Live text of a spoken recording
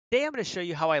Today I'm going to show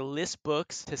you how I list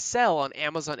books to sell on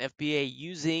Amazon FBA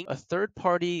using a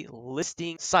third-party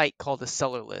listing site called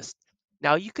Accelerlist.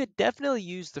 Now you could definitely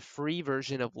use the free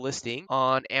version of listing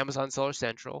on Amazon Seller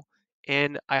Central,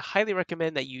 and I highly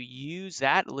recommend that you use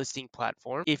that listing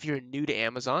platform if you're new to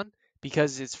Amazon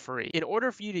because it's free. In order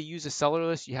for you to use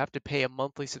Accelerlist, you have to pay a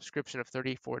monthly subscription of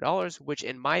 $34, which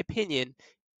in my opinion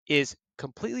is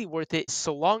completely worth it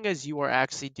so long as you are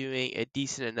actually doing a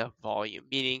decent enough volume,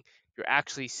 meaning you're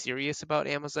actually serious about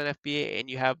Amazon FBA and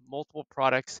you have multiple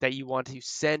products that you want to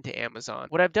send to Amazon.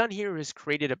 What I've done here is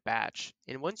created a batch.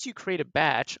 And once you create a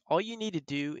batch, all you need to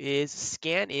do is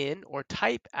scan in or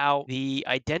type out the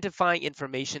identifying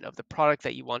information of the product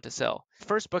that you want to sell. The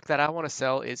first book that I want to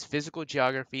sell is Physical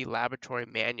Geography Laboratory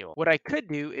Manual. What I could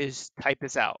do is type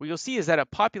this out. What you'll see is that it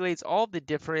populates all the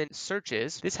different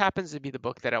searches. This happens to be the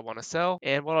book that I want to sell.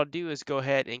 And what I'll do is go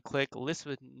ahead and click List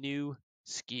with New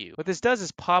SKU. What this does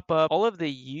is pop up all of the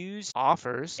used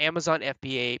offers, Amazon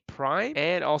FBA Prime,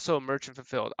 and also Merchant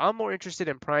Fulfilled. I'm more interested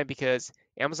in Prime because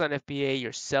Amazon FBA,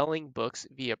 you're selling books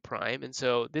via Prime, and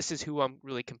so this is who I'm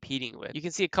really competing with. You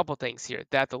can see a couple things here,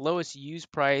 that the lowest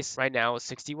used price right now is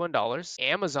 $61.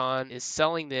 Amazon is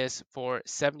selling this for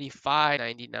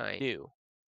 $75.99 new.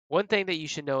 One thing that you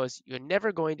should know is you're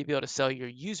never going to be able to sell your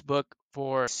used book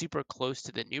for super close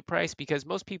to the new price because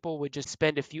most people would just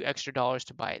spend a few extra dollars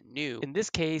to buy it new. In this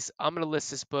case, I'm going to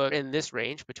list this book in this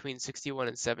range between 61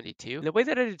 and 72. And the way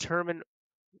that I determine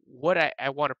what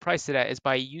I want to price it at is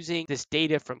by using this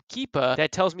data from Keepa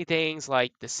that tells me things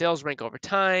like the sales rank over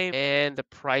time and the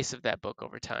price of that book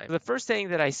over time. So the first thing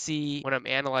that I see when I'm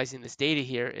analyzing this data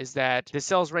here is that the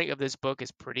sales rank of this book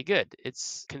is pretty good.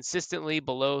 It's consistently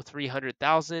below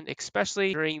 300,000,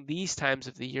 especially during these times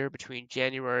of the year between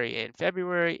January and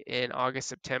February and August,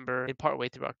 September, and partway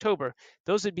through October.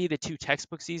 Those would be the two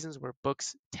textbook seasons where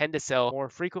books tend to sell more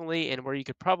frequently and where you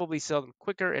could probably sell them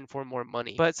quicker and for more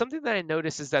money. But something that I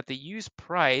noticed is that the used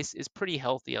price is pretty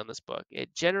healthy on this book.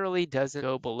 It generally doesn't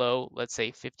go below, let's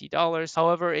say, $50.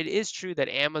 However, it is true that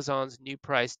Amazon's new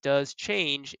price does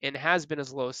change and has been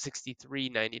as low as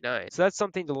 $63.99. So that's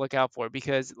something to look out for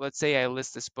because let's say I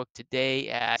list this book today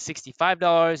at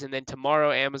 $65 and then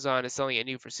tomorrow Amazon is selling it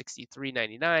new for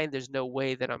 $63.99. There's no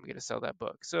way that I'm going to sell that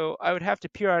book. So I would have to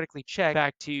periodically check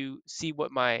back to see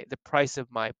what the price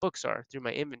of my books are through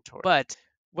my inventory. But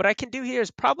what I can do here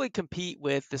is probably compete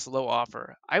with this low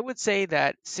offer. I would say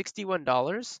that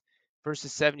 $61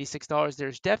 versus $76,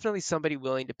 there's definitely somebody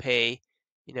willing to pay,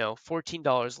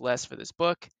 $14 less for this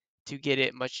book to get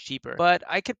it much cheaper. But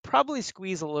I could probably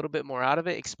squeeze a little bit more out of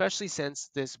it, especially since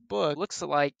this book looks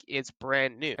like it's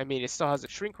brand new. I mean, it still has a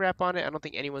shrink wrap on it. I don't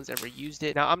think anyone's ever used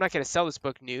it. Now, I'm not going to sell this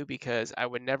book new because I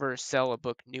would never sell a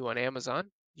book new on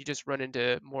Amazon. You just run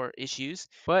into more issues.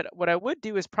 But what I would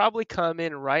do is probably come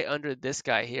in right under this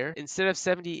guy here. Instead of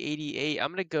 70.88, I'm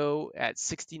going to go at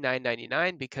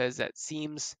 69.99 because that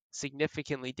seems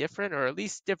significantly different, or at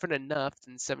least different enough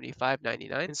than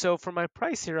 75.99. And so for my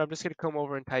price here, I'm just going to come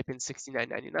over and type in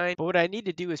 69.99. But what I need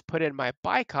to do is put in my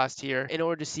buy cost here in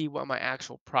order to see what my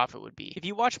actual profit would be. If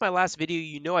you watched my last video,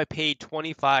 you know I paid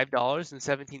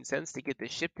 $25.17 to get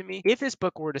this shipped to me. If this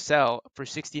book were to sell for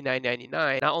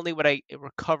 $69.99, not only would I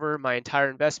recover my entire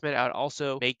investment, I would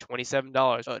also make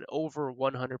 $27, an over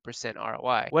 100%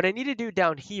 ROI. What I need to do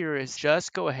down here is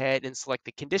just go ahead and select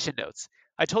the condition notes.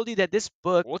 I told you that this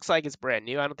book looks like it's brand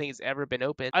new. I don't think it's ever been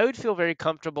opened. I would feel very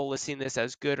comfortable listing this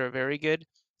as good or very good.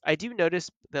 I do notice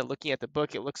that looking at the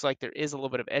book, it looks like there is a little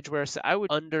bit of edge wear, so I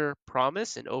would under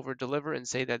promise and over deliver and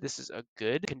say that this is a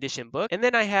good condition book. And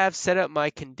then I have set up my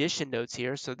condition notes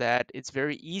here so that it's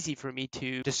very easy for me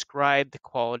to describe the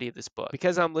quality of this book.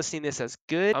 Because I'm listing this as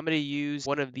good, I'm going to use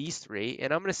one of these three,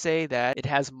 and I'm going to say that it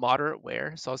has moderate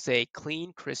wear. So I'll say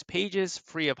clean, crisp pages,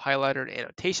 free of highlighter and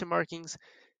annotation markings.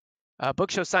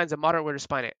 Book shows signs of moderate wear to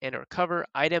spine and or cover.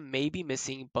 Item may be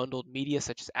missing bundled media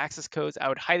such as access codes. I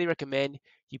would highly recommend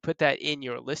you put that in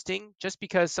your listing just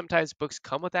because sometimes books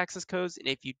come with access codes, and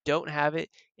if you don't have it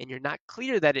and you're not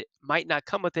clear that it might not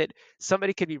come with it,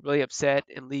 somebody could be really upset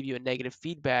and leave you a negative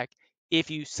feedback if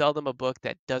you sell them a book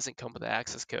that doesn't come with an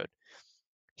access code.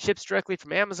 Ships directly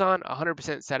from Amazon,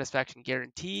 100% satisfaction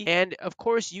guarantee. And of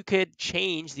course, you could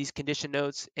change these condition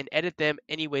notes and edit them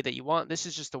any way that you want. This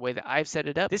is just the way that I've set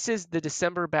it up. This is the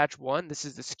December batch 1. This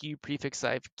is the SKU prefix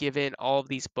I've given all of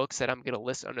these books that I'm going to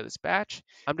list under this batch.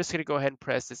 I'm just going to go ahead and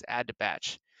press this add to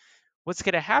batch. What's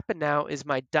going to happen now is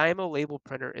my Dymo label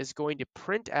printer is going to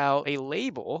print out a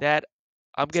label that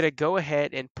I'm going to go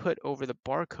ahead and put over the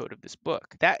barcode of this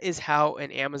book. That is how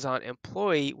an Amazon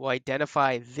employee will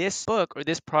identify this book or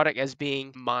this product as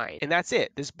being mine. And that's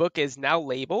it. This book is now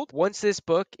labeled. Once this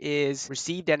book is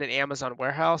received at an Amazon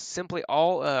warehouse, simply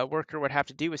all a worker would have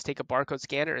to do is take a barcode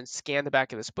scanner and scan the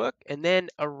back of this book. And then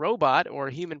a robot or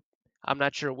a human, I'm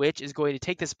not sure which, is going to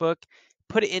take this book,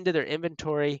 put it into their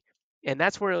inventory, and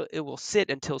that's where it will sit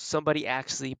until somebody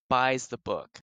actually buys the book.